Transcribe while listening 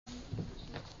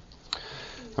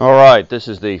All right, this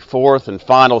is the fourth and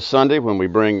final Sunday when we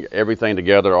bring everything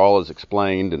together, all is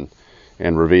explained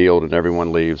and revealed, and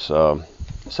everyone leaves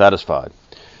satisfied.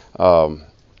 Um,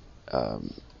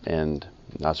 and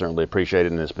I certainly appreciate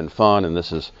it, and it's been fun. And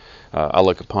this is, I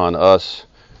look upon us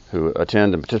who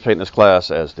attend and participate in this class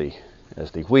as the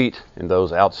wheat, and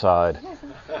those outside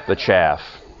the chaff.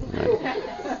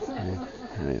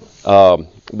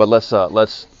 But let's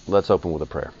open with a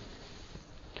prayer.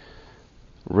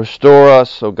 Restore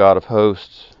us, O God of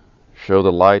hosts, show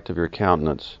the light of your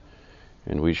countenance,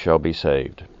 and we shall be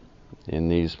saved. In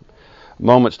these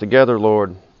moments together,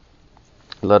 Lord,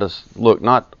 let us look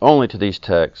not only to these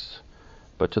texts,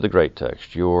 but to the great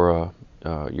text, your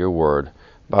word,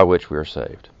 by which we are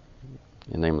saved.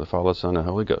 In the name of the Father, Son, and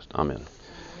Holy Ghost. Amen.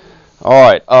 All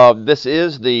right, this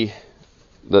is the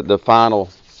final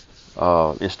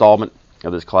installment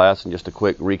of this class, and just a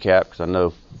quick recap, because I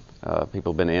know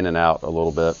people have been in and out a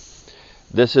little bit.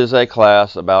 This is a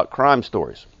class about crime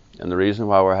stories. And the reason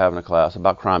why we're having a class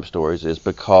about crime stories is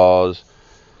because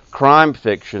crime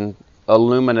fiction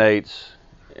illuminates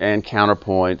and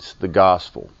counterpoints the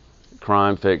gospel.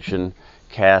 Crime fiction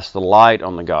casts the light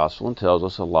on the gospel and tells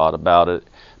us a lot about it,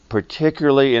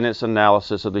 particularly in its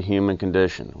analysis of the human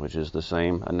condition, which is the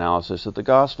same analysis that the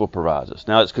gospel provides us.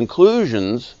 Now, its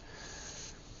conclusions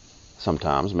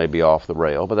sometimes may be off the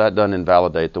rail, but that doesn't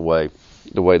invalidate the way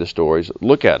the stories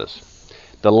look at us.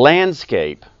 The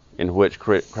landscape in which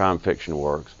crime fiction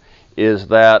works is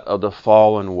that of the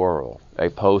fallen world, a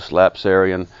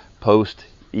post-lapsarian,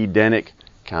 post-Edenic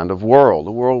kind of world,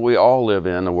 the world we all live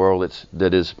in, a world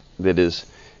that is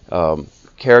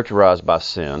characterized by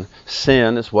sin.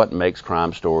 Sin is what makes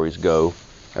crime stories go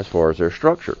as far as their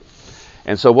structure.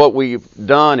 And so what we've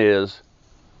done is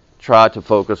try to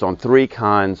focus on three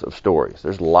kinds of stories.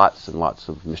 There's lots and lots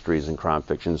of mysteries in crime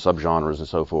fiction, subgenres and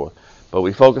so forth. But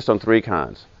we focused on three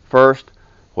kinds. First,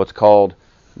 what's called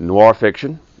noir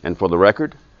fiction. And for the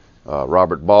record,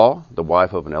 Robert Ball, the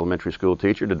wife of an elementary school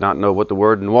teacher, did not know what the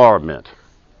word noir meant.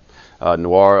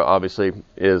 Noir, obviously,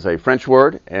 is a French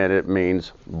word, and it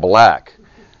means black.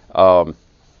 Noir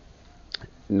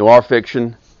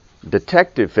fiction,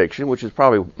 detective fiction, which is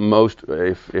probably most,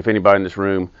 if anybody in this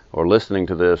room or listening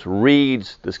to this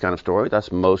reads this kind of story, that's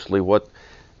mostly what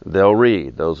they'll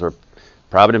read. Those are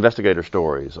private investigator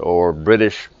stories or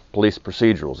British police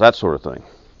procedurals, that sort of thing.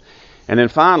 And then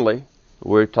finally,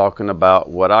 we're talking about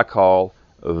what I call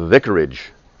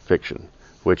vicarage fiction,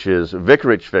 which is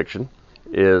vicarage fiction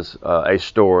is a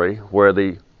story where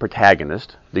the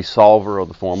protagonist, the solver of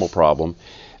the formal problem,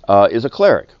 is a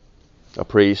cleric, a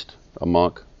priest, a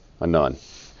monk, a nun.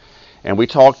 And we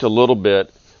talked a little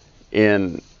bit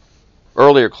in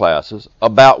earlier classes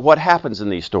about what happens in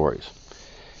these stories.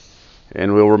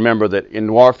 And we'll remember that in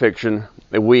noir fiction,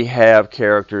 we have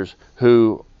characters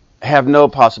who have no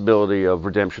possibility of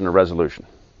redemption or resolution.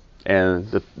 And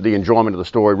the enjoyment of the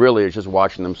story really is just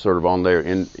watching them sort of on their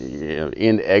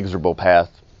inexorable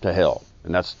path to hell.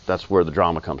 And that's where the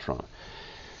drama comes from.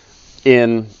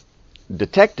 In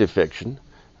detective fiction,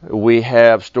 we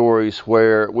have stories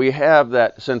where we have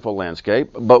that sinful landscape,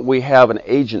 but we have an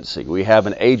agency. We have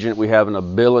an agent. We have an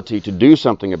ability to do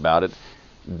something about it.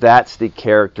 That's the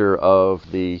character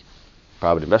of the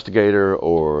private investigator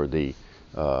or the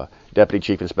deputy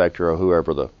chief inspector or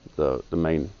whoever the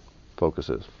main focus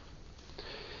is.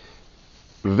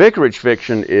 Vicarage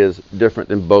fiction is different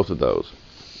than both of those.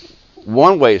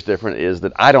 One way it's different is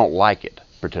that I don't like it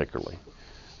particularly.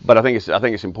 But I think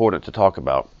it's important to talk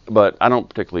about. But I don't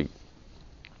particularly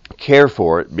care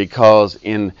for it because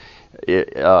in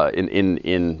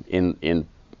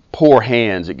poor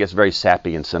hands it gets very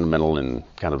sappy and sentimental and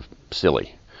kind of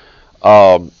silly.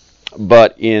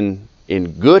 But in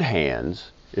good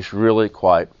hands, it's really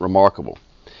quite remarkable.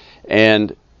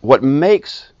 And what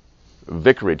makes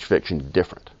vicarage fiction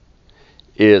different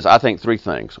is, I think, three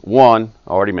things. One, I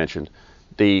already mentioned,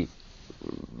 the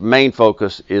main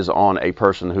focus is on a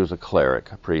person who's a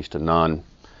cleric, a priest, a nun,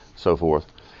 so forth.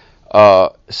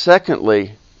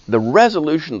 Secondly, the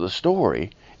resolution of the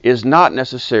story is not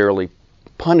necessarily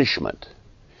punishment.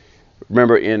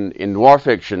 Remember, in noir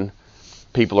fiction,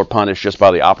 people are punished just by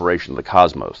the operation of the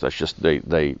cosmos. That's just they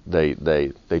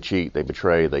cheat, they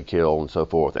betray, they kill, and so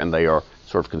forth, and they are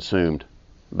sort of consumed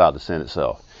by the sin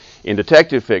itself. In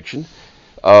detective fiction,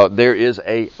 there is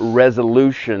a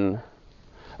resolution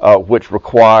which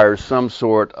requires some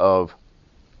sort of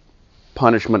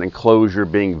punishment and closure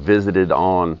being visited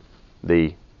on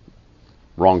the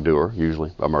wrongdoer,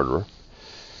 usually a murderer.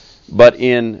 But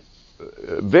in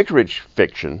vicarage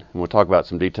fiction, and we'll talk about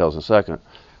some details in a second,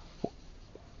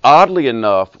 oddly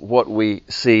enough, what we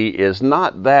see is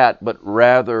not that, but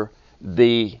rather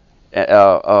the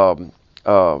a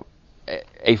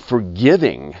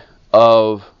forgiving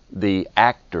of the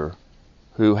actor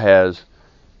who has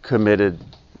committed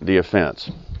the offense.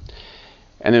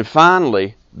 And then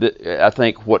finally, I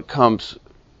think what comes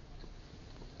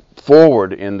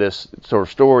forward in this sort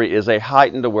of story is a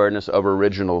heightened awareness of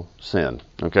original sin.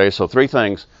 Okay, so three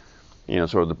things,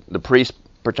 sort of the priest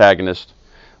protagonist,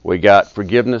 we got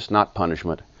forgiveness, not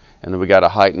punishment, and then we got a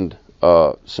heightened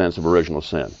sense of original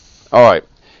sin. All right,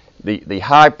 the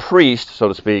high priest, so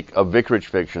to speak, of vicarage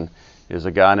fiction is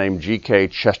a guy named G.K.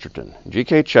 Chesterton.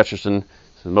 G.K. Chesterton,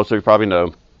 as most of you probably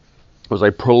know, was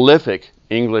a prolific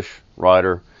English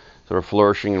writer, sort of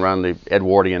flourishing around the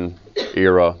Edwardian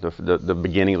era, the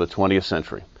beginning of the 20th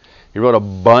century. He wrote a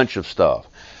bunch of stuff,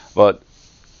 but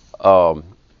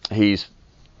he's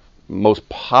most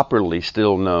popularly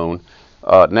still known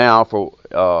now for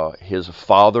his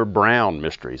Father Brown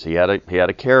mysteries. He had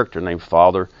a character named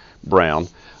Father Brown,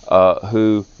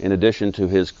 who, in addition to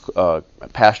his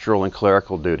pastoral and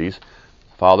clerical duties,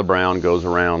 Father Brown goes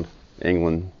around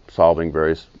England solving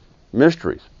various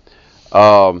mysteries.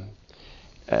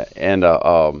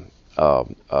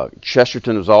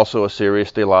 Chesterton was also a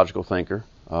serious theological thinker.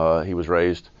 He was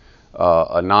raised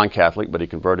a non-Catholic, but he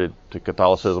converted to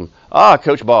Catholicism.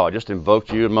 Coach Ball, I just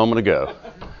invoked you a moment ago.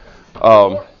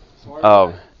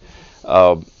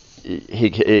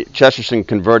 Chesterton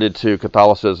converted to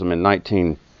Catholicism in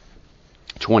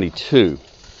 1922.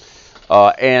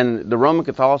 And the Roman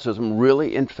Catholicism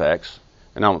really infects,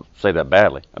 and I don't say that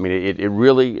badly, I mean, it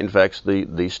really infects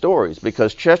these stories,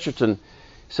 because Chesterton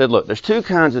said, look, there's two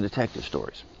kinds of detective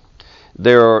stories.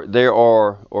 There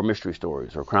are mystery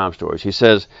stories or crime stories. He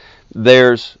says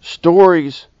there's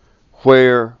stories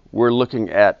where we're looking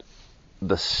at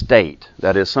the state,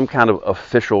 that is some kind of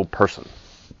official person,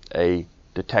 a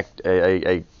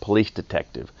police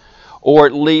detective, or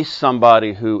at least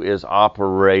somebody who is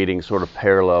operating sort of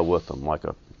parallel with them, like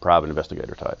a private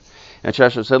investigator type. And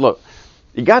Chesterton said, look,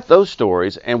 you got those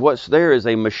stories, and what's there is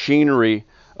a machinery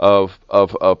of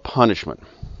punishment.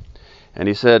 And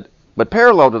he said, but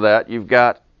parallel to that, you've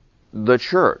got the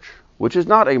church, which is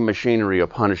not a machinery of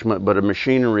punishment, but a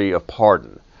machinery of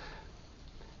pardon.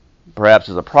 Perhaps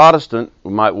as a Protestant,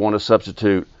 we might want to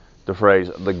substitute the phrase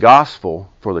the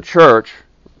gospel for the church,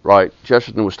 right?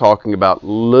 Chesterton was talking about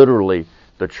literally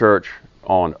the church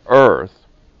on earth.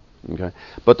 Okay,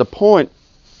 but the point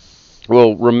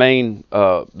will remain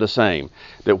the same,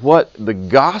 that what the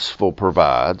gospel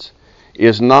provides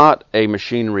is not a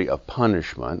machinery of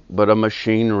punishment, but a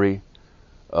machinery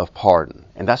of pardon.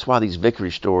 And that's why these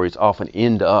vicary stories often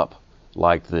end up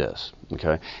like this.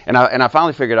 Okay, and I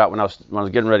finally figured out when I was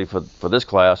getting ready for this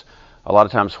class, a lot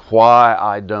of times why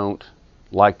I don't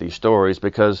like these stories,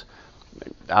 because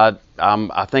I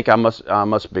think I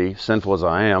must be, sinful as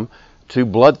I am, too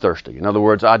bloodthirsty. In other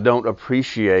words, I don't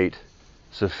appreciate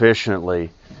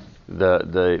sufficiently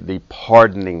the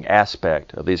pardoning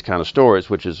aspect of these kind of stories,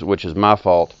 which is my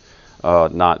fault,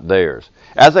 not theirs.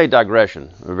 As a digression,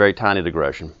 a very tiny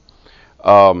digression,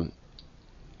 to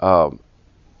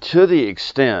the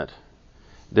extent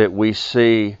that we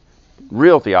see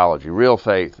real theology, real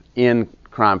faith in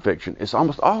crime fiction, it's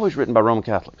almost always written by Roman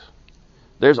Catholics.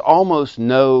 There's almost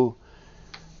no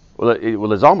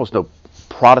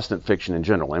Protestant fiction in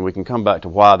general, and we can come back to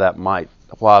why that might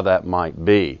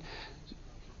be.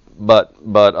 But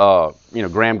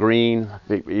Graham Greene,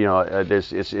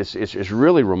 it's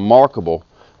really remarkable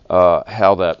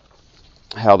how that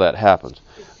happens.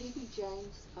 Is P.B.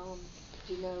 James,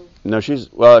 do you know? No, she's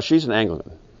an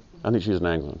Anglican. I think she's an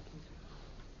Anglican.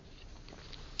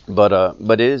 But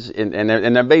it is, and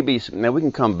there may be. Now we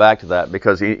can come back to that,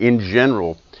 because in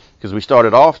general, because we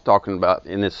started off talking about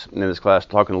in this class,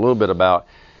 talking a little bit about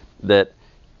that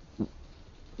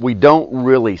we don't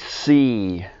really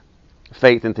see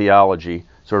faith and theology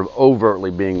sort of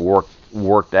overtly being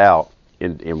worked out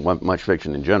in much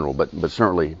fiction in general, but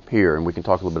certainly here, and we can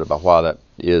talk a little bit about why that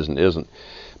is and isn't.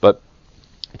 But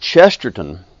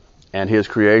Chesterton and his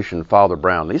creation, Father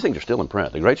Brown, these things are still in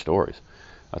print. They're great stories.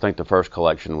 I think the first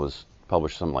collection was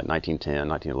published something like 1910,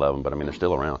 1911, but I mean, they're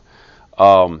still around.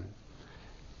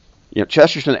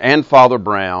 Chesterton and Father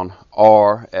Brown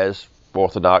are, as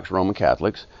Orthodox Roman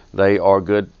Catholics, they are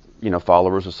good,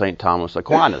 followers of St. Thomas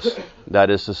Aquinas. That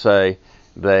is to say,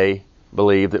 they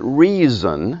believe that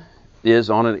reason is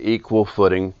on an equal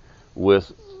footing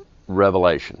with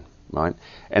revelation, right?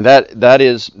 And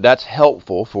that's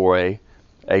helpful for a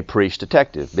priest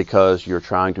detective, because you're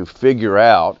trying to figure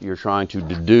out, you're trying to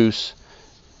deduce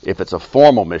if it's a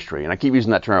formal mystery. And I keep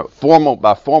using that term.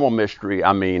 By formal mystery,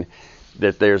 I mean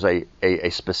that there's a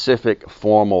specific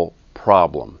formal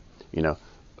problem.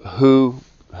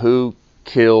 who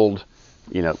killed,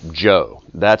 Joe.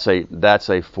 That's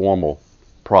a formal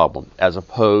problem, as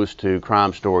opposed to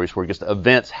crime stories where just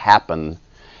events happen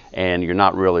and you're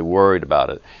not really worried about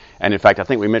it. And in fact, I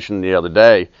think we mentioned the other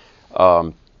day,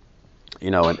 a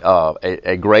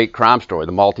great crime story,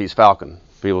 The Maltese Falcon.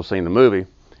 People have seen the movie.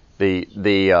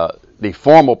 The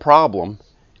formal problem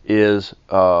is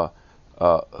who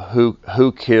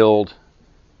killed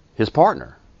his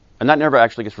partner, and that never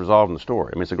actually gets resolved in the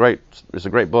story. I mean, it's a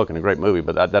great book and a great movie,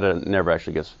 but that never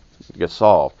actually gets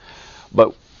solved.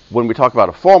 But when we talk about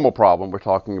a formal problem, we're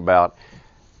talking about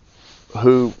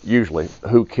who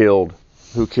killed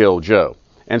Joe.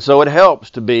 And so it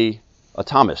helps to be a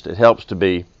Thomist. It helps to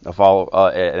be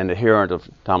an adherent of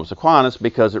Thomas Aquinas,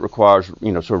 because it requires,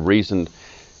 sort of reasoned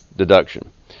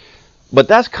deduction. But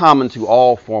that's common to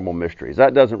all formal mysteries.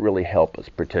 That doesn't really help us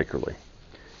particularly.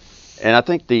 And I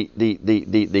think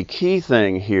the key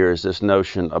thing here is this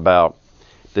notion about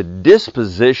the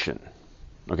disposition.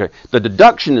 Okay, the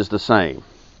deduction is the same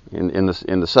in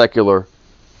the secular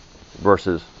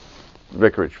versus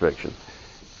vicarage fiction.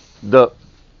 The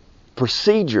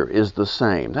procedure is the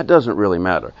same. That doesn't really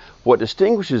matter. What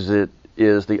distinguishes it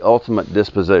is the ultimate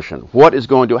disposition. What is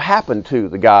going to happen to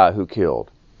the guy who killed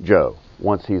Joe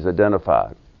once he's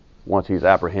identified, once he's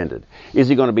apprehended? Is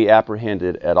he going to be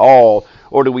apprehended at all,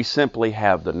 or do we simply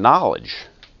have the knowledge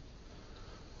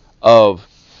of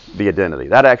the identity?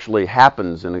 That actually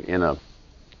happens in a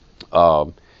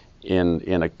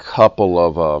couple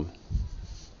of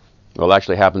well, it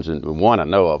actually happens in one I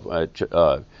know of,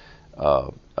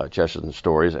 Chesterton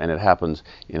stories, and it happens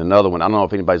in another one. I don't know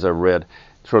if anybody's ever read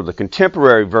sort of the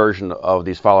contemporary version of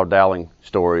these Father Dowling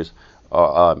stories.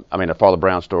 Father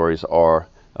Brown stories, are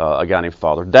a guy named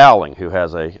Father Dowling, who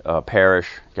has a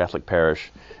Catholic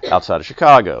parish outside of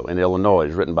Chicago in Illinois.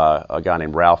 It's written by a guy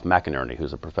named Ralph McInerney,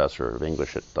 who's a professor of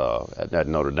English at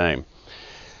Notre Dame.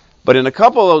 But in a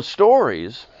couple of those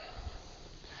stories,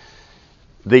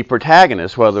 the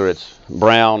protagonist, whether it's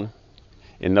Brown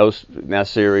in that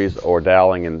series or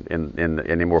Dowling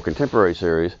in a more contemporary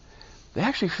series, they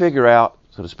actually figure out,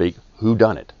 so to speak, who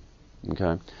done it.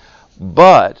 Okay,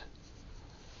 but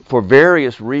for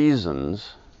various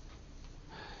reasons,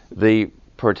 the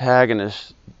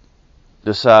protagonist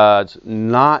decides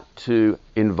not to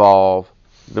involve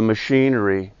the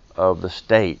machinery of the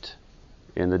state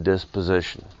in the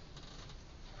disposition.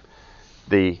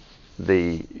 The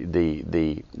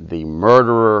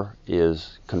murderer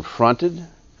is confronted,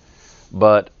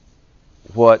 but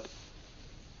what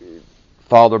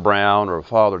Father Brown or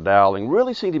Father Dowling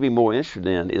really seem to be more interested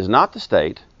in is not the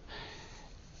state,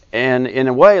 and in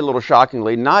a way, a little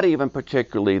shockingly, not even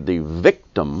particularly the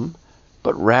victim,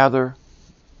 but rather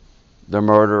the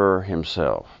murderer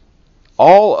himself.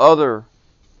 All other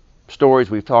stories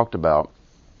we've talked about,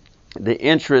 the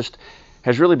interest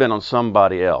has really been on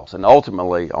somebody else, and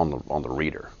ultimately on the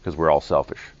reader, because we're all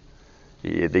selfish.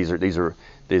 This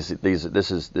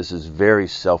is very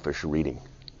selfish reading,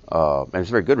 and it's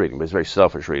very good reading, but it's very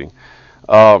selfish reading.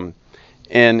 And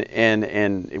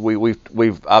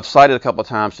I've cited a couple of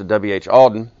times to W.H.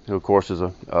 Auden, who of course is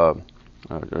a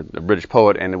British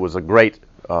poet, and it was a great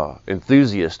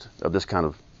enthusiast of this kind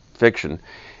of fiction,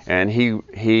 and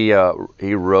he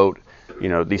wrote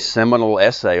the seminal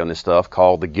essay on this stuff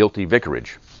called The Guilty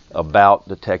Vicarage, about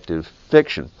detective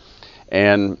fiction.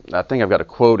 And I think I've got a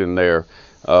quote in there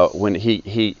when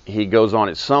he goes on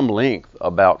at some length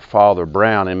about Father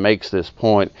Brown and makes this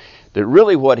point that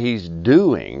really what he's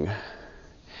doing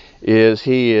is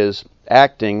he is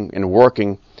acting and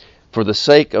working for the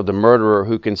sake of the murderer,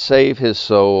 who can save his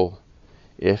soul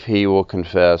if he will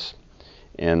confess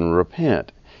and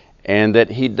repent. And that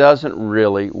he doesn't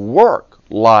really work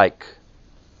like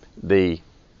the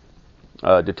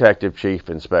detective chief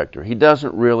inspector. He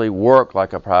doesn't really work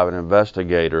like a private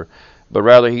investigator, but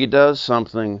rather he does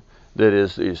something that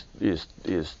is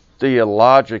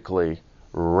theologically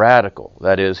radical.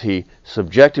 That is, he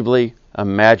subjectively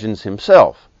imagines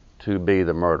himself to be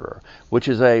the murderer, which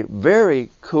is a very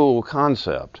cool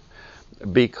concept,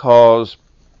 because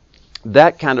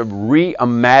that kind of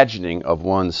reimagining of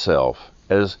oneself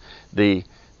as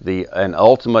an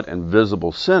ultimate and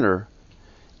visible sinner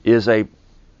is a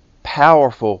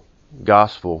powerful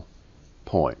gospel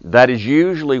point. That is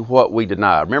usually what we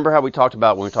deny. Remember how we talked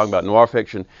about when we talk about noir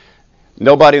fiction?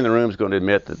 Nobody in the room is going to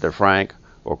admit that they're Frank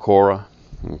or Cora.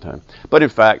 Okay. But in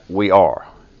fact, we are.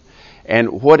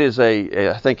 And what is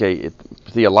I think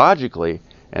theologically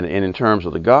and in terms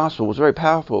of the gospel, what's very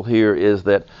powerful here is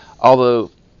that although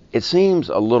it seems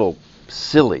a little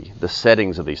silly, the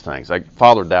settings of these things, like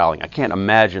Father Dowling, I can't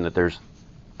imagine that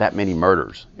that many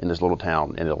murders in this little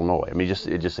town in Illinois. I mean,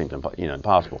 it just seems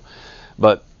impossible.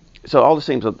 But so all this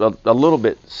seems a little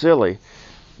bit silly.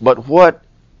 But what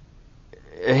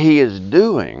he is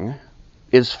doing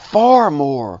is far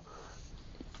more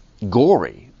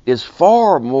gory, is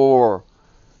far more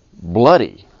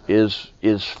bloody, is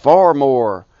far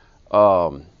more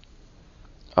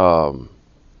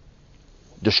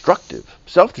destructive,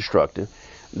 self-destructive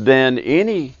than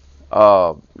any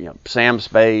Sam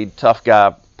Spade, tough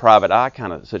guy, private eye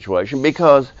kind of situation,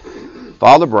 because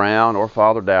Father Brown or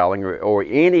Father Dowling or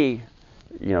any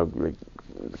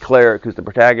cleric who's the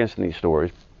protagonist in these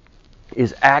stories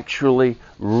is actually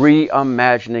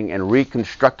reimagining and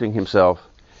reconstructing himself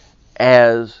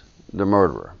as the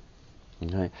murderer.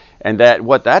 Okay? And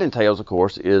what that entails, of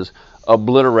course, is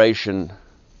obliteration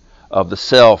of the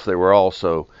self that we're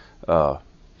also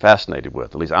fascinated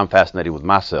with. At least I'm fascinated with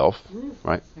myself,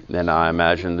 right? And I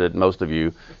imagine that most of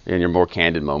you, in your more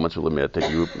candid moments, will admit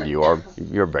that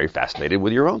you're very fascinated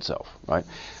with your own self, right?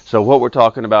 So what we're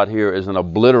talking about here is an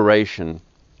obliteration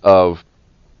of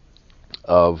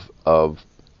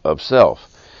self.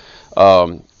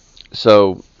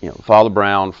 So Father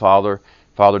Brown, Father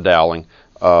Dowling,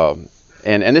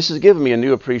 and this has given me a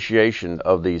new appreciation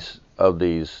of these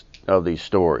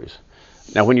stories.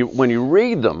 Now, when you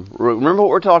read them, remember what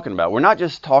we're talking about. We're not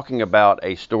just talking about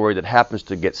a story that happens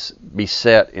to be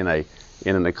set in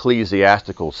an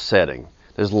ecclesiastical setting.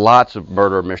 There's lots of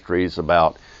murder mysteries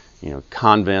about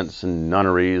convents and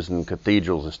nunneries and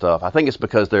cathedrals and stuff. I think it's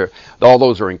because all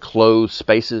those are enclosed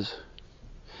spaces,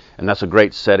 and that's a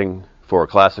great setting for a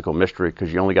classical mystery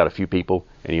because you only got a few people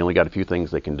and you only got a few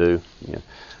things they can do.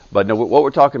 But no, what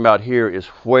we're talking about here is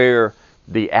where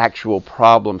the actual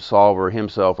problem solver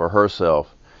himself or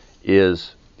herself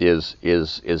is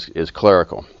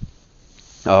clerical.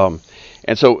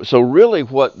 And so really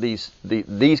what these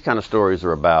kind of stories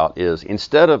are about is,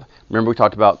 instead of, remember we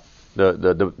talked about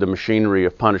the machinery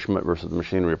of punishment versus the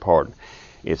machinery of pardon.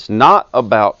 It's not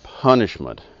about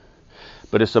punishment,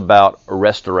 but it's about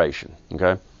restoration.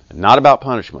 Okay? Not about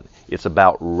punishment. It's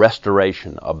about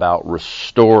restoration, about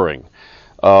restoring.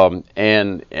 And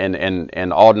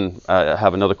Auden, I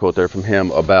have another quote there from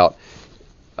him about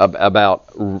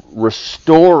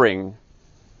restoring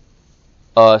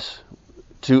us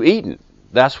to Eden.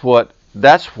 That's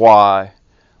why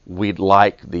we'd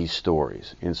like these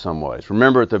stories in some ways.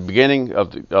 Remember at the beginning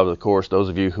of the course, those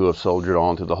of you who have soldiered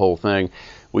on through the whole thing,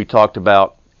 we talked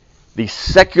about the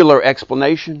secular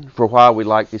explanation for why we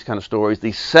like these kind of stories.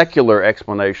 The secular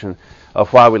explanation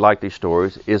of why we like these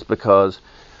stories is because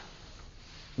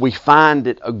we find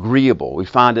it agreeable. We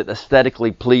find it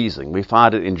aesthetically pleasing. We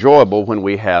find it enjoyable when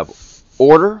we have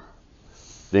order,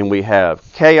 then we have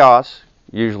chaos,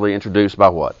 usually introduced by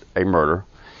what? A murder.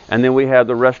 And then we have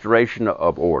the restoration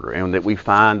of order, and that we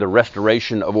find the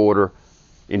restoration of order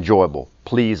enjoyable,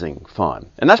 pleasing, fun.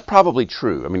 And that's probably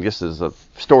true. I mean, just as a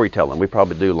storytelling, we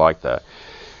probably do like that.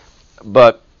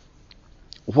 But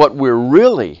what we're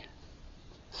really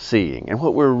seeing and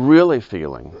what we're really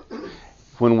feeling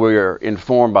when we're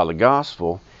informed by the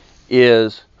gospel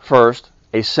is, first,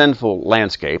 a sinful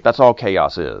landscape. That's all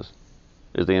chaos is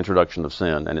the introduction of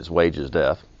sin, and its wage is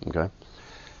death. Okay?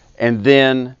 And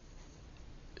then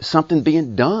something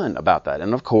being done about that.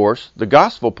 And of course, the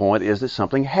gospel point is that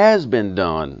something has been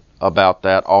done about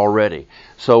that already.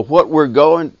 So what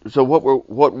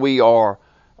we are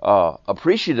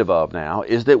appreciative of now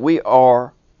is that we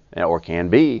are, or can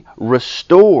be,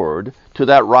 restored to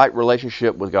that right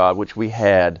relationship with God which we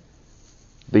had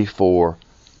before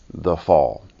the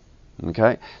fall.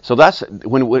 Okay? So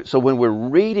when we're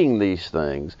reading these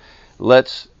things,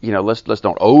 let's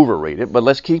don't overread it, but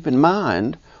let's keep in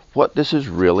mind what this is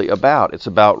really about. It's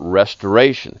about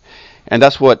restoration. And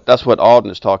that's what Auden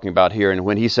is talking about here. And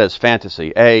when he says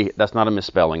fantasy, that's not a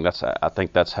misspelling. I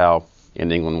think that's how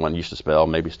in England one used to spell,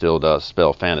 maybe still does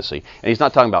spell fantasy. And he's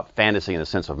not talking about fantasy in the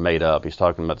sense of made up. He's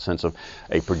talking about the sense of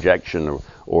a projection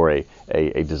or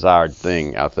a desired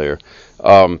thing out there.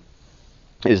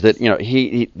 Is that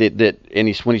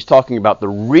when he's talking about the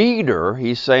reader,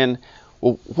 he's saying,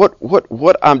 well,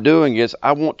 what I'm doing is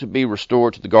I want to be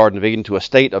restored to the Garden of Eden, to a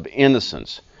state of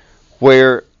innocence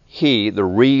where he, the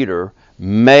reader,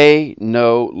 may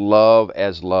know love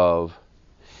as love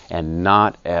and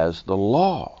not as the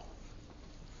law.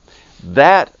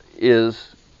 That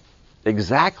is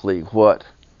exactly what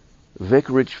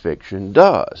vicarage fiction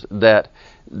does.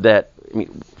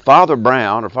 Father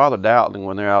Brown or Father Dowling,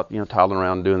 when they're out, toddling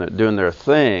around doing their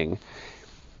thing,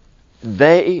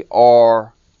 they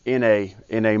are in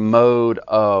a mode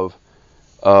of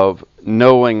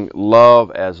knowing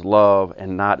love as love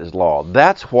and not as law.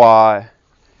 That's why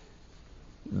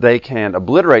they can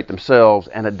obliterate themselves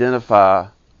and identify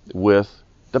with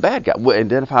the bad guy,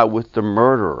 identify with the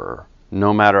murderer,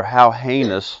 no matter how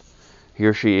heinous he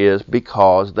or she is,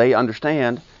 because they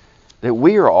understand that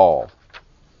we are all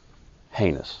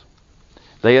heinous.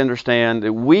 They understand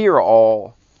that we are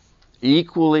all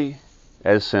equally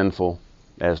as sinful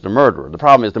as the murderer. The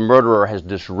problem is the murderer has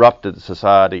disrupted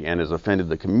society and has offended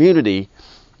the community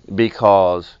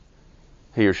because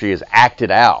he or she has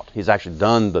acted out. He's actually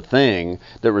done the thing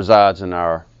that resides in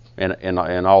all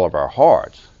of our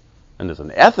hearts. And there's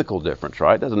an ethical difference,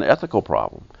 right? There's an ethical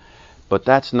problem. But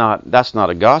that's not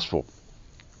a gospel.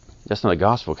 That's not a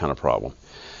gospel kind of problem.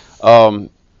 And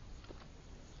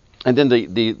then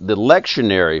the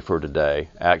lectionary for today,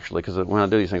 actually, because when I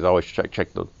do these things, I always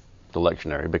check the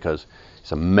lectionary because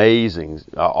it's amazing.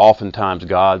 Oftentimes,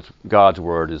 God's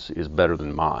word is better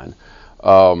than mine.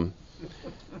 And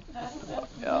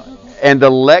the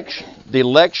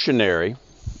lectionary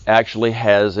actually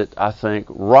has it, I think,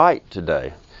 right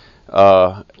today.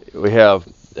 We have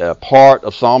part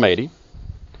of Psalm 80.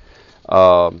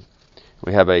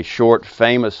 We have a short,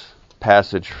 famous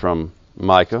passage from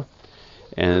Micah.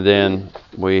 And then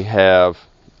we have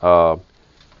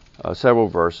several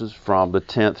verses from the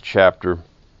 10th chapter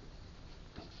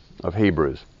of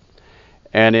Hebrews.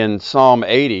 And in Psalm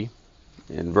 80,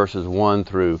 in verses 1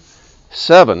 through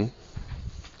 7,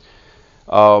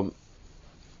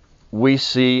 we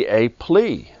see a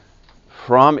plea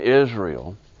from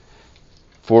Israel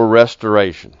for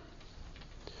restoration.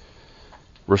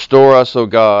 Restore us, O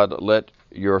God, let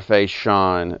your face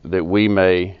shine, that we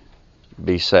may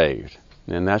be saved.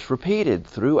 And that's repeated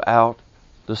throughout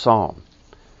the psalm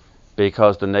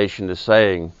because the nation is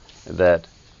saying that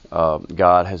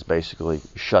God has basically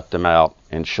shut them out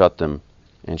and shut them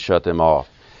off.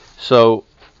 So,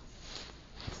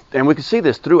 and we can see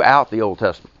this throughout the Old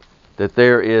Testament, that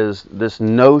there is this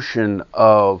notion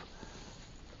of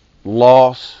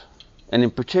loss, and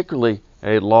in particularly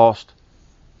a lost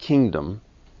kingdom.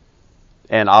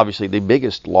 And obviously the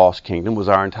biggest lost kingdom was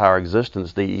our entire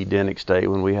existence, the Edenic state,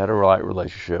 when we had a right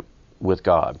relationship with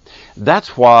God.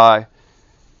 That's why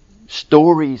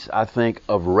stories, I think,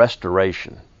 of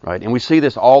restoration, right? And we see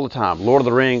this all the time. Lord of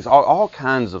the Rings, all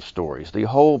kinds of stories. The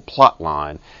whole plot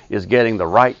line is getting the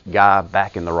right guy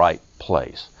back in the right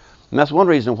place. And that's one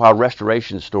reason why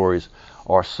restoration stories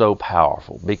are so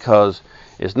powerful, because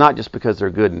it's not just because they're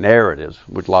good narratives,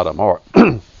 which a lot of them are,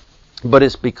 but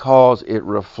it's because it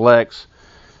reflects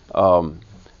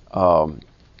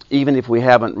even if we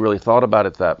haven't really thought about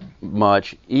it that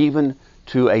much, even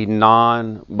to a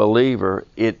non-believer,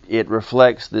 it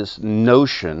reflects this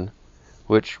notion,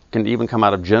 which can even come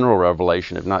out of general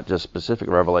revelation, if not just specific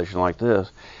revelation like this,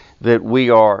 that we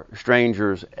are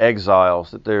strangers,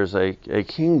 exiles, that there's a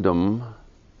kingdom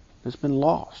that's been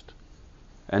lost,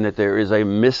 and that there is a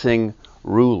missing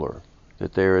ruler,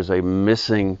 that there is a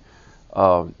missing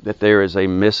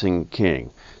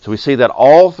king. So we see that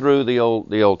all through the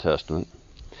Old Testament,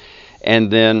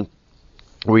 and then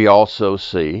we also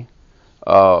see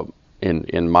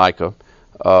in Micah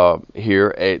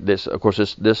here this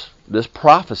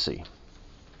prophecy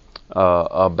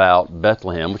about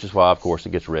Bethlehem, which is why, of course,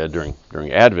 it gets read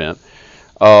during Advent.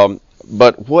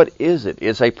 But what is it?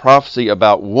 It's a prophecy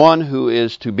about one who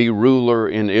is to be ruler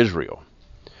in Israel,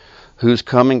 whose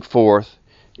coming forth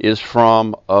is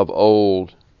from of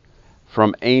old,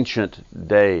 from ancient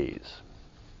days.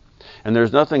 And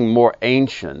there's nothing more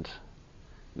ancient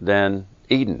than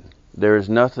Eden. There is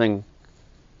nothing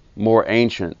more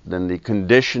ancient than the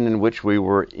condition in which we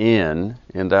were in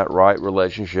that right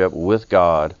relationship with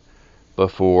God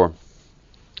before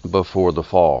the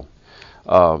fall.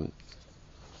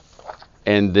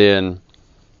 And then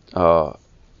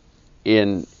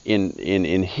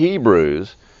in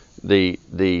Hebrews, the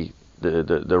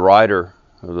writer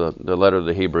of the letter of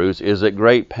the Hebrews is at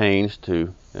great pains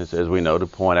to, as we know, to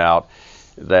point out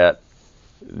that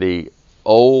the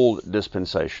old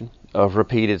dispensation of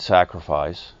repeated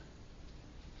sacrifice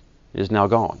is now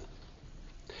gone,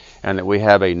 and that we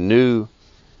have a new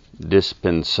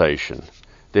dispensation,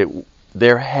 that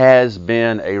there has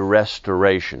been a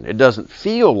restoration. It doesn't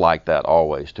feel like that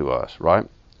always to us, right?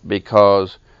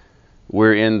 Because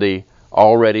we're in the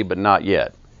already but not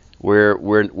yet. We're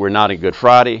not at Good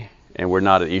Friday, and we're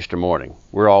not at Easter morning.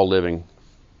 We're all living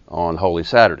on Holy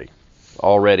Saturday.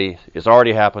 It's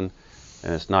already happened,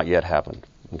 and it's not yet happened.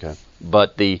 Okay,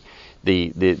 but the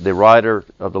writer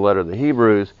of the letter of the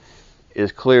Hebrews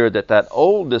is clear that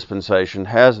old dispensation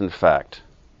has in fact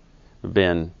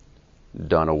been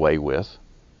done away with.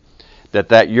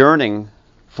 That yearning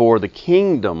for the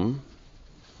kingdom,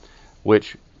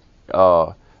 which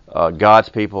God's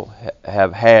people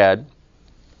have had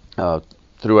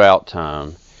throughout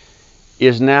time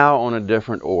is now on a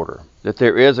different order. That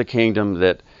there is a kingdom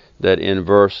that in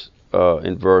verse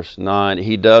 9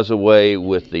 he does away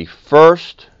with the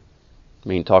first,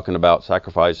 talking about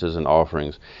sacrifices and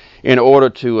offerings, in order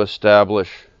to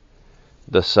establish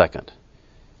the second.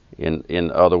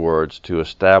 In other words, to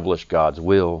establish God's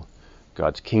will,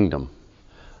 God's kingdom,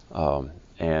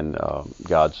 and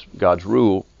God's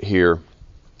rule here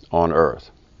on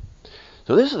earth.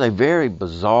 So this is a very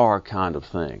bizarre kind of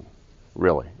thing,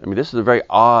 really. This is a very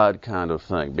odd kind of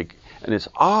thing. And it's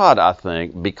odd, I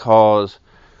think, because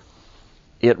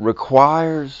it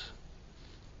requires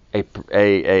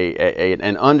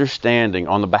an understanding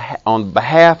on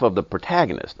behalf of the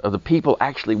protagonist, of the people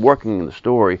actually working in the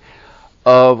story,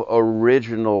 of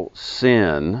original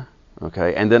sin,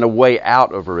 okay, and then a way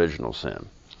out of original sin.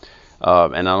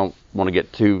 And I don't want to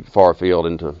get too far afield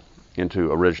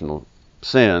into original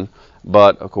sin,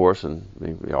 but of course, in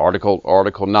the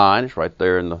Article 9, it's right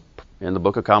there in the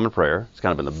Book of Common Prayer. It's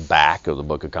kind of in the back of the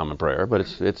Book of Common Prayer, but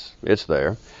it's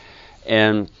there,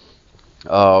 and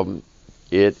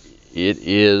it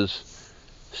is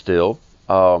still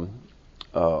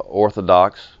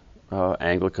Orthodox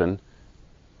Anglican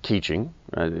teaching,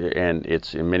 and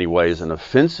it's in many ways an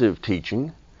offensive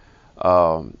teaching,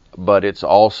 but it's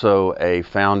also a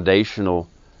foundational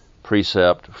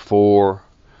precept for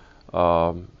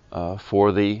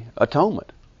the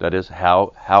atonement. That is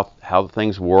how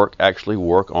things actually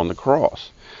work on the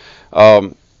cross.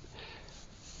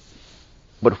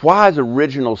 But why is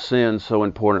original sin so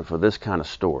important for this kind of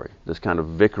story, this kind of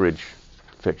vicarage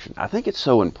fiction? I think it's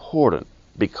so important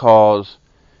because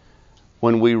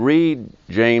when we read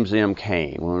James M.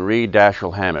 Cain, when we read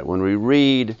Dashiell Hammett, when we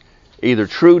read either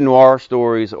true noir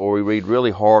stories or we read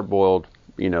really hard-boiled,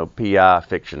 PI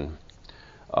fiction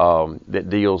that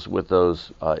deals with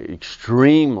those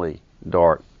extremely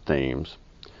dark themes,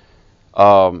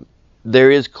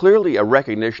 there is clearly a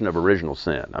recognition of original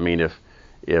sin.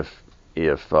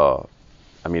 If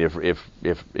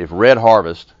Red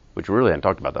Harvest, which we really haven't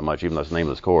talked about that much, even though it's the name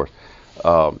of this course,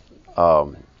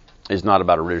 is not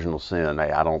about original sin,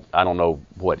 I don't know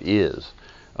what is.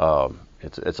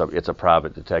 It's a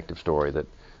private detective story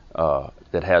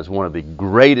that has one of the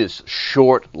greatest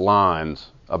short lines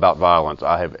about violence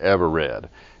I have ever read,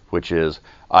 which is,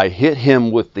 "I hit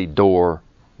him with the door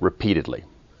repeatedly."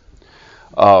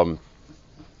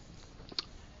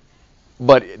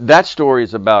 But that story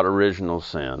is about original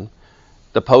sin.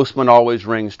 The Postman Always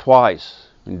Rings Twice,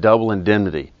 and Double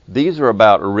Indemnity. These are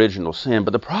about original sin,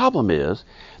 but the problem is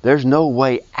there's no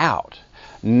way out.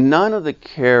 None of the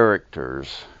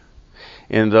characters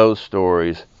in those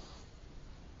stories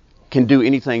can do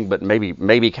anything but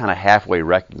maybe kind of halfway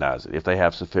recognize it if they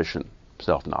have sufficient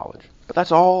self-knowledge. But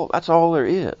that's all there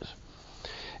is.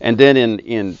 And then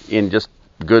in just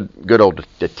good old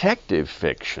detective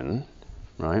fiction,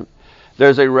 right?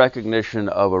 There's a recognition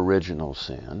of original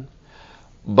sin,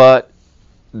 but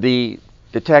the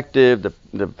detective,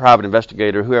 the private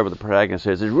investigator, whoever the protagonist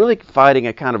is really fighting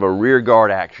a kind of a rearguard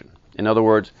action. In other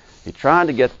words, he's trying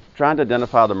to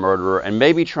identify the murderer and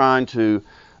maybe trying to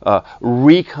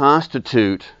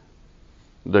reconstitute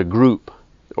the group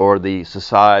or the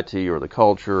society or the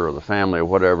culture or the family or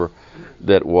whatever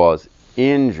that was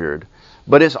injured.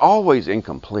 But it's always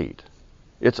incomplete.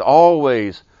 It's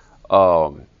always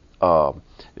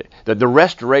the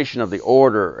restoration of the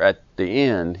order at the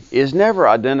end is never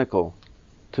identical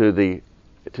to the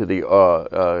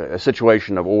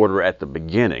situation of order at the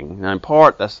beginning. And in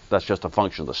part, that's just a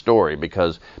function of the story,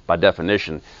 because by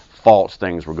definition, false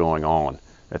things were going on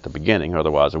at the beginning.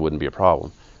 Otherwise, there wouldn't be a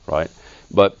problem, right?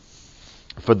 But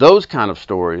for those kind of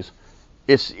stories,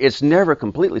 it's never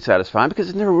completely satisfying because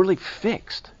it's never really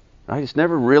fixed, right? It's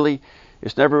never really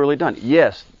done.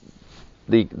 Yes,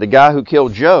 the guy who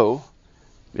killed Joe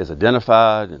is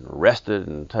identified and arrested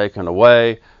and taken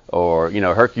away, or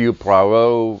Hercule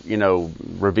Poirot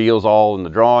reveals all in the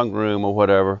drawing room or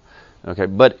whatever. Okay,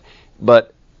 but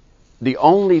the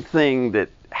only thing that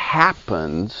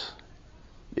happens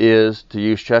is, to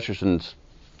use Chesterton's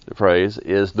phrase,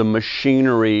 is the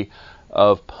machinery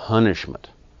of punishment.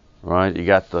 Right? You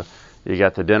got the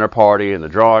dinner party and the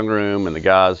drawing room and the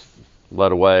guys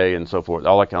led away and so forth,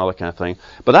 all that kind of thing.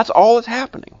 But that's all that's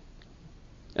happening.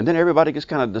 And then everybody just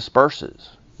kind of disperses,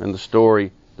 and the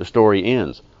story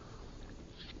ends.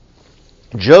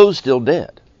 Joe's still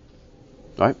dead,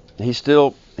 right? He's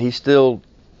still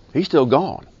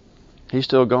gone. He's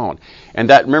still gone. And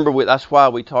that's why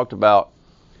we talked about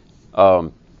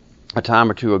a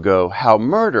time or two ago how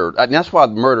murder, and that's why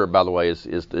murder, by the way, is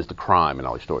the crime in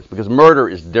all these stories, because murder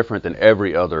is different than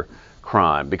every other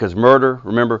crime, because murder,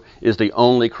 remember, is the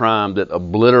only crime that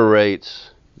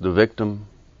obliterates the victim.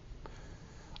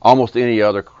 Almost any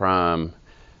other crime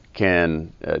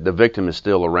the victim is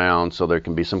still around, so there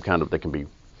can be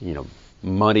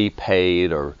money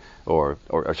paid or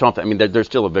something. I mean, there's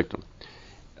still a victim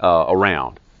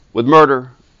around. With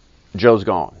murder, Joe's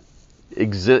gone.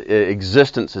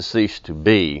 Existence has ceased to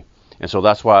be, and so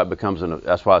that's why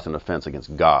it's an offense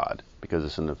against God, because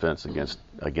it's an offense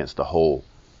against the whole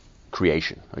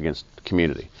creation, against the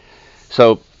community.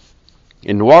 So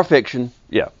in noir fiction,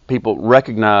 people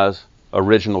recognize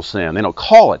original sin. They don't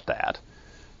call it that,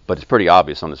 but it's pretty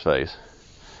obvious on its face.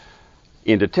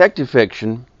 In detective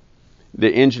fiction, the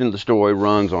engine of the story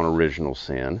runs on original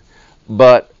sin,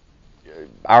 but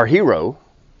our hero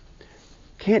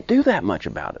can't do that much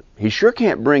about it. He sure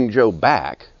can't bring Joe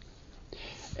back,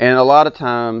 and a lot of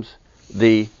times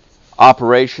the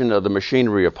operation of the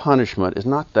machinery of punishment is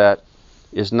not that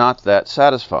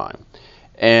satisfying,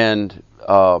 and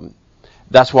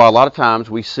that's why a lot of times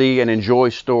we see and enjoy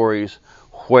stories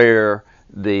where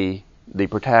the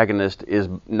protagonist is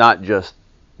not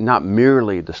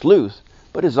merely the sleuth,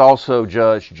 but is also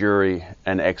judge, jury,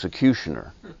 and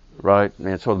executioner, right?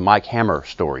 And sort of Mike Hammer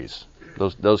stories,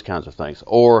 those kinds of things,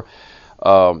 or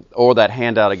that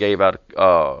handout I gave out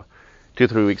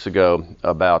 2-3 weeks ago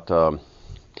about the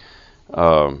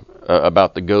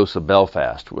ghosts of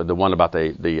Belfast, the one about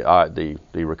the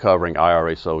recovering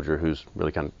IRA soldier who's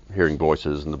really kind of hearing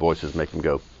voices, and the voices make him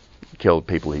go kill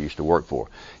people he used to work for.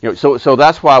 So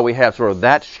that's why we have sort of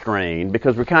that strain,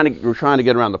 because we're trying to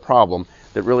get around the problem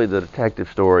that really the detective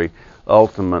story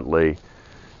ultimately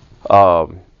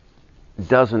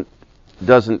doesn't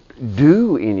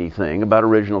do anything about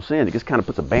original sin. It just kind of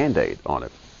puts a Band-Aid on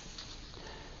it.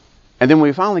 And then when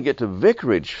we finally get to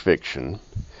vicarage fiction,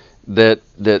 that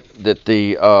the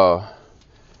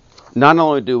not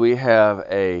only do we have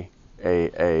a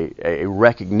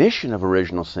recognition of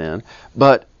original sin,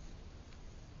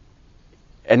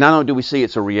 and not only do we see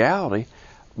it's a reality,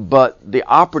 but the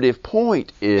operative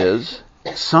point is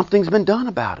something's been done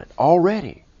about it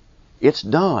already. It's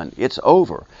done. It's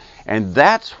over. And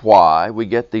that's why we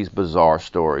get these bizarre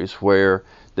stories where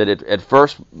that at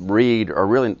first read are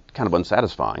really kind of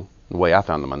unsatisfying, the way I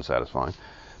found them unsatisfying,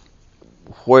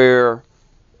 where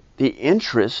the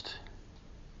interest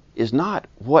is not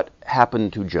what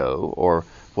happened to Joe or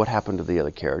what happened to the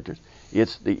other characters.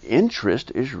 The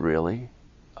interest is really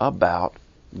about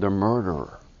the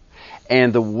murderer.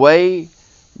 And the way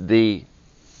the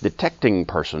detecting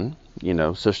person,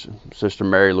 Sister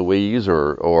Mary Louise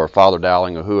or Father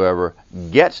Dowling or whoever,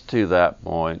 gets to that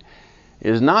point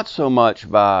is not so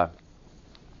much by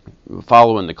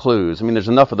following the clues. I mean, there's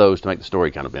enough of those to make the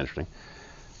story kind of interesting.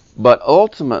 But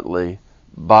ultimately,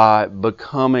 by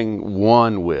becoming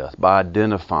one with, by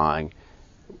identifying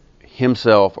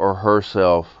himself or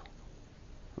herself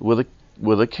with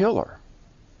a killer,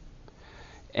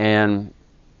 and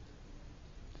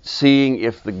seeing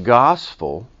if the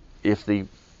gospel, if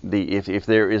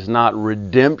there is not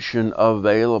redemption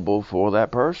available for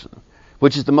that person,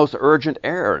 which is the most urgent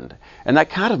errand, and that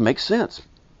kind of makes sense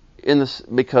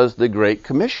because the Great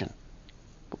Commission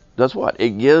does what?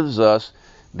 It gives us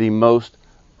the most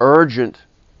urgent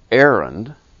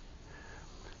errand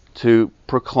to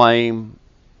proclaim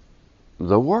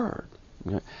the word.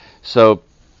 Okay?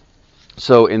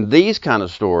 So in these kind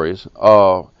of stories,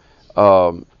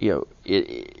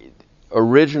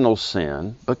 original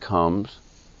sin becomes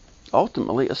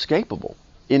ultimately escapable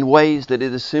in ways that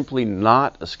it is simply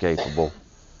not escapable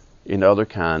in other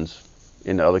kinds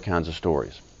of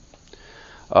stories.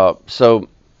 So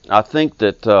I think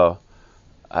that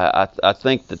I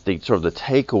think that the sort of the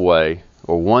takeaway,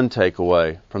 or one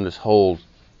takeaway from this whole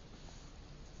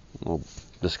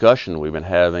discussion we've been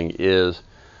having is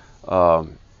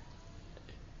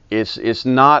it's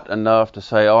not enough to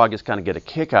say, I just kind of get a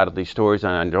kick out of these stories,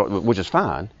 which is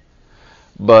fine,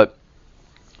 but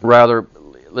rather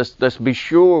let's be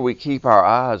sure we keep our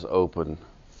eyes open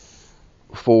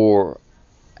for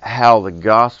how the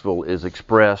gospel is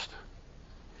expressed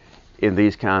in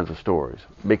these kinds of stories,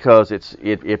 because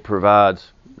it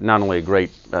provides not only a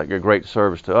great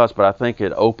service to us, but I think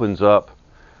it opens up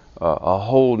a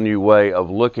whole new way of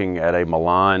looking at a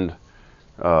maligned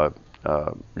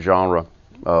genre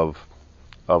of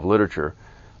literature,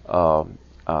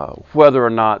 whether or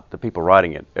not the people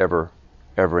writing it ever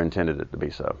intended it to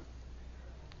be so.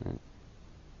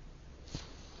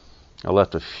 I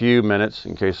left a few minutes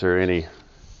in case there are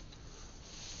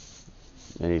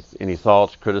any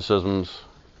thoughts, criticisms.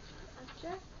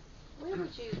 Just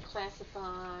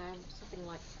classify something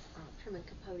like Truman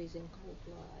Capote's In Cold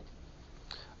Blood?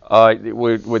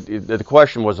 The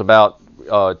question was about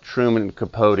Truman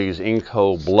Capote's In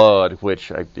Cold Blood,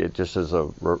 which, just as a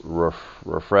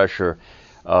refresher,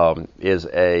 is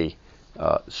a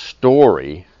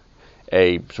story,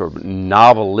 a sort of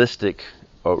novelistic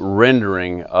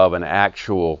rendering of an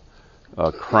actual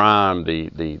crime,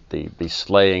 the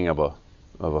slaying of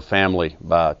a family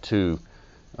by two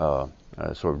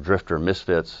sort of drifter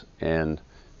misfits, and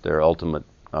their ultimate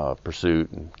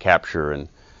pursuit and capture and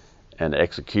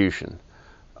execution.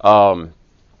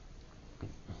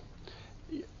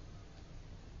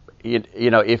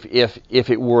 If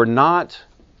it were not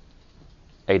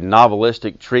a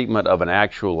novelistic treatment of an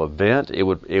actual event, it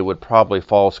would probably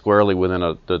fall squarely within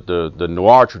the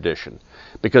noir tradition,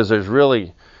 because there's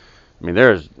really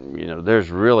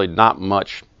not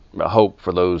much hope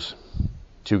for those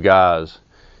two guys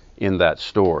in that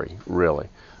story, really.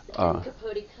 Didn't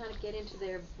Capote kind of get into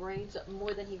their brains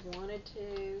more than he wanted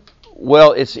to?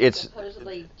 Well, it's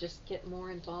supposedly just get more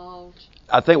involved.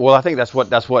 I think that's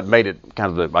what made it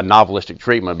kind of a novelistic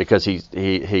treatment, because he's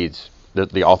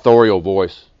the authorial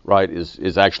voice, right,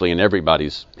 is actually in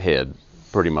everybody's head,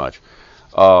 pretty much.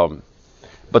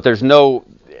 But there's no.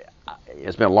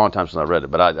 It's been a long time since I read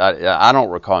it, but I don't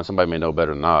recall, and somebody may know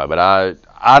better than I, but I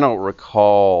don't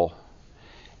recall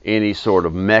any sort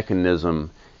of mechanism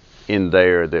in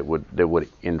there that would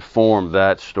inform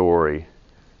that story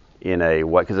in a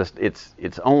way, because it's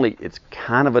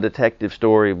kind of a detective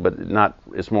story, but not.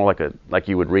 It's more like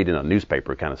you would read in a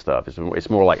newspaper kind of stuff. It's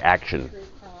more like action.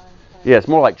 Yeah, it's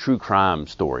more like true crime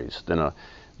stories than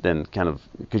kind of,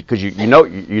 because you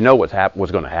know what's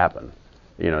going to happen.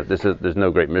 There's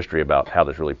no great mystery about how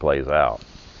this really plays out.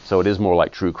 So it is more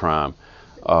like true crime.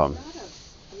 I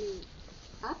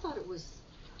thought it was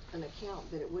an account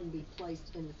that it wouldn't be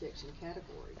placed in the fiction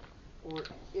category, or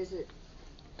is it?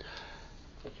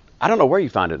 I don't know where you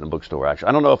find it in a bookstore. Actually,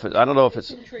 I don't know if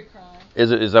it's true crime.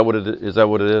 Is that what it is? Is that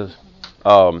what it is?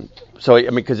 So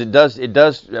because it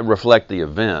does reflect the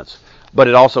events, but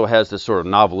it also has this sort of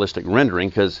novelistic rendering,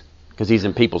 because he's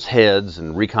in people's heads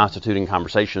and reconstituting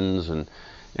conversations and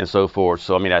so forth.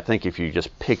 So I think if you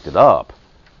just picked it up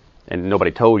and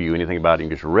nobody told you anything about it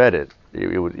and you just read it,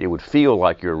 it would feel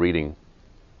like you're reading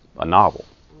a novel,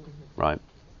 right?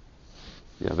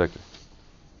 Yeah, Victor.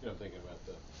 I'm thinking about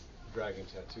the dragon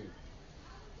tattoo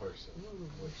person,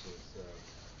 which is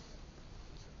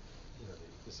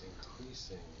this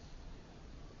increasing.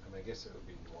 I guess it would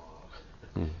be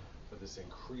noir, but this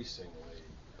increasingly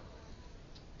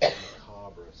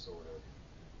macabre sort of,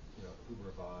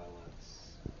 uber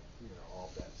violence, all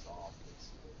bets off.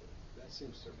 That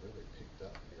seems to have really picked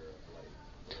up here of late.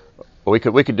 Well,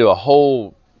 we could do a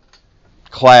whole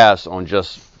class on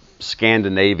just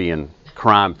Scandinavian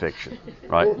crime fiction,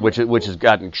 right? which has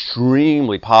gotten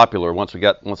extremely popular once they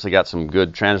got some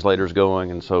good translators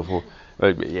going and so forth.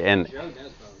 And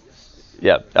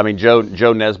yeah, Joe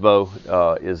Nesbo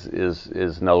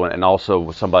is another one, and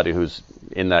also somebody who's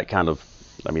in that kind of.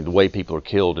 The way people are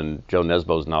killed in Joe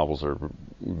Nesbo's novels are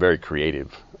very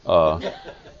creative,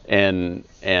 and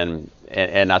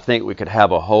I think we could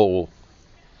have a whole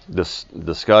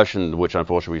discussion, which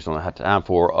unfortunately we just don't have time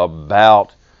for,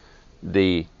 about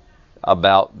the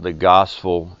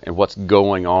gospel and what's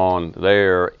going on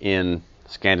there in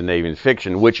Scandinavian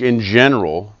fiction, which in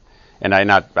general, and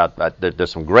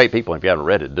there's some great people, if you haven't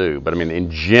read it, do, but in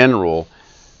general,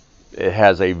 it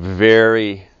has a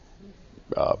very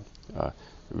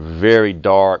very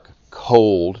dark,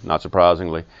 cold, not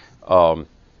surprisingly, and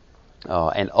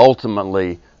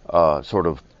ultimately sort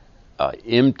of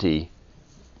empty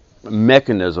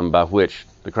mechanism by which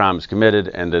the crime is committed,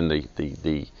 and then the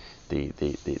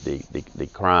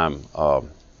crime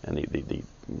and the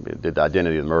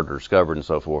identity of the murderer discovered and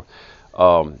so forth.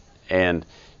 And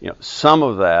some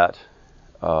of that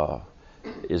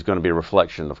is going to be a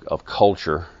reflection of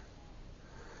culture.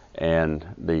 And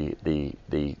the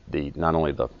not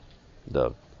only the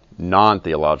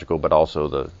non-theological, but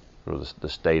also the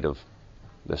state of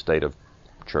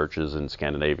churches in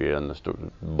Scandinavia and the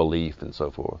belief and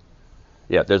so forth.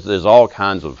 Yeah, there's all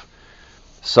kinds of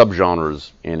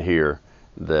subgenres in here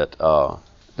that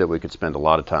we could spend a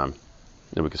lot of time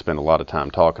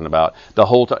talking about.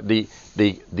 The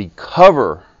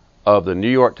cover of the New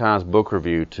York Times Book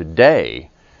Review today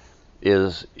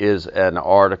is an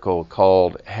article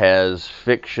called "Has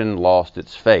Fiction Lost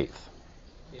Its Faith?"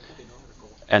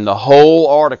 And the whole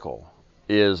article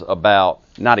is about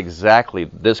not exactly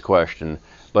this question,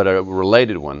 but a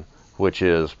related one, which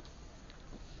is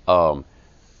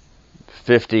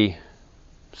 50,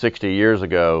 60 years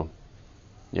ago,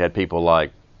 you had people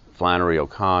like Flannery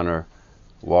O'Connor,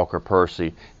 Walker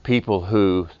Percy, people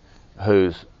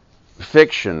whose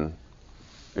fiction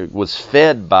was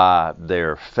fed by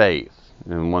their faith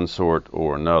in one sort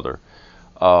or another,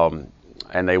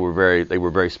 and they were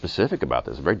very specific about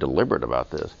this, very deliberate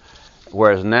about this.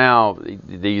 Whereas now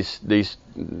these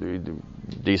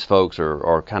folks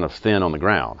are kind of thin on the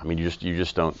ground. I mean, you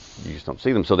just don't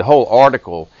see them. So the whole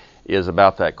article is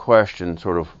about that question,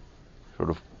 sort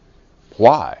of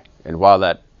why and why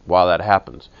that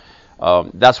happens.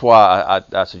 That's why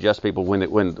I suggest people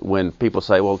when people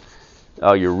say, well,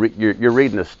 you're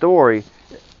reading a story,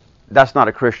 that's not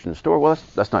a Christian story. Well,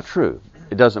 that's not true.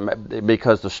 It doesn't,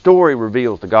 because the story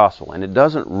reveals the gospel, and it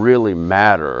doesn't really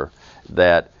matter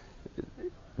that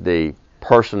the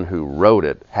person who wrote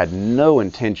it had no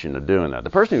intention of doing that. The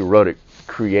person who wrote it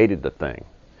created the thing,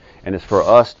 and it's for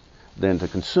us then to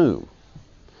consume.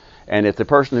 And if the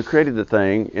person who created the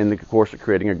thing, in the course of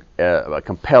creating a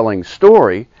compelling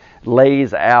story,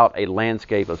 lays out a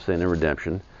landscape of sin and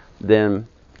redemption, then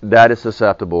that is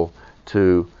susceptible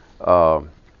to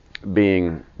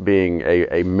being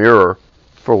a mirror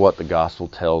for what the gospel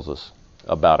tells us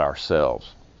about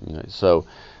ourselves. So,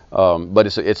 but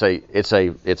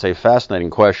it's a fascinating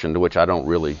question to which I don't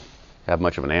really have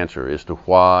much of an answer as to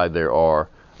why there are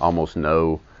almost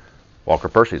no Walker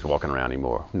Percys walking around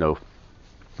anymore. No,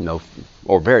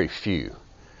 or very few.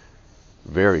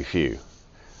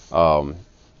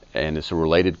 And it's a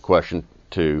related question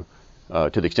to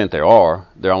the extent they're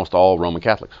almost all Roman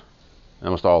Catholics,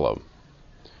 almost all of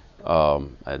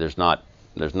them. There's not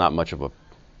much of a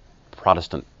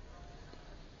Protestant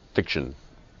fiction,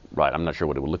 right? I'm not sure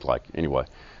what it would look like anyway.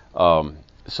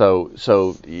 So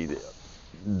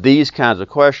these kinds of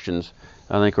questions,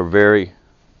 I think, are very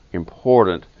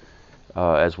important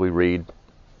as we read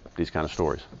these kind of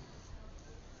stories.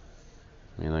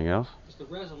 Anything else? It's the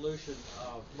resolution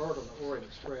of Murder on the Orient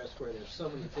Express, where there's so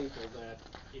many people that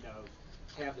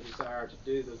have the desire to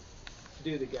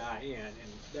do the guy in,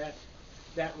 and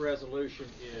that resolution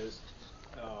is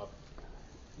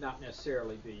not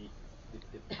necessarily the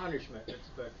punishment,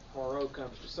 but Poirot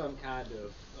comes to some kind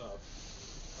of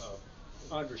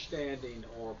understanding,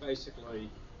 or basically,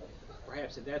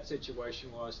 perhaps in that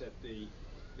situation, was that the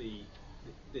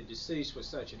deceased was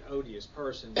such an odious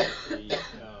person that the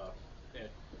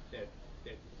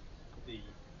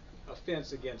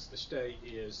offense against the state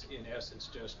is, in essence,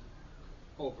 just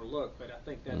overlooked. But I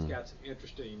think that's got some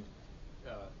interesting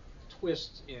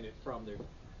twists in it from the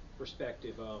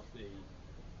perspective of the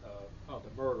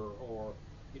murder, or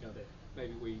that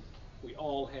maybe we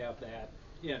all have that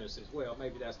in us as well.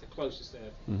 Maybe that's the closest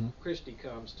that Christie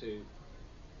comes to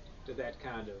that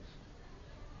kind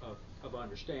of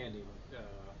understanding,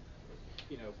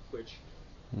 which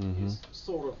is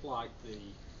sort of like the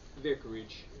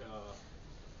vicarage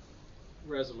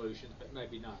resolution, but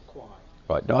maybe not quite.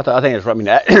 Right. No, I think it's right.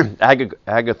 I mean,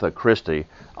 Agatha Christie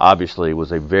obviously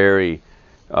was a very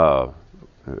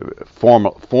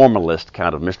formalist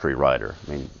kind of mystery writer.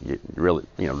 I mean, you really,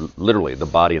 literally the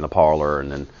body in the parlor,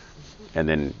 and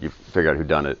then you figure out who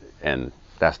done it, and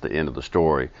that's the end of the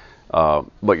story.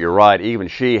 But you're right. Even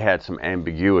she had some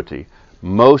ambiguity.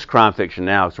 Most crime fiction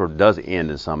now sort of does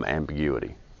end in some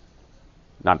ambiguity.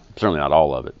 Certainly not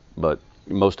all of it, but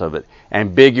most of it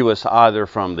ambiguous, either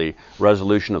from the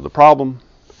resolution of the problem,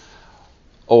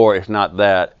 or if not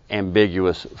that,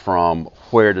 ambiguous from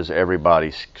where does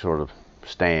everybody sort of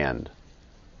stand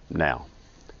now.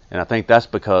 And I think that's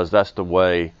because that's the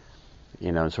way,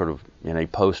 sort of in a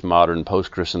postmodern,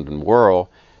 post-Christendom world,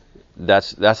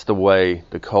 that's the way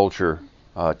the culture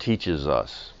teaches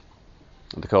us.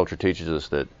 The culture teaches us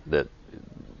that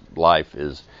life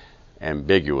is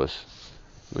ambiguous.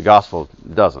 The gospel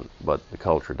doesn't, but the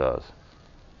culture does.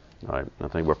 All right, I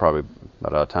think we're probably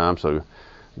about out of time, so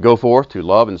go forth to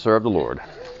love and serve the Lord.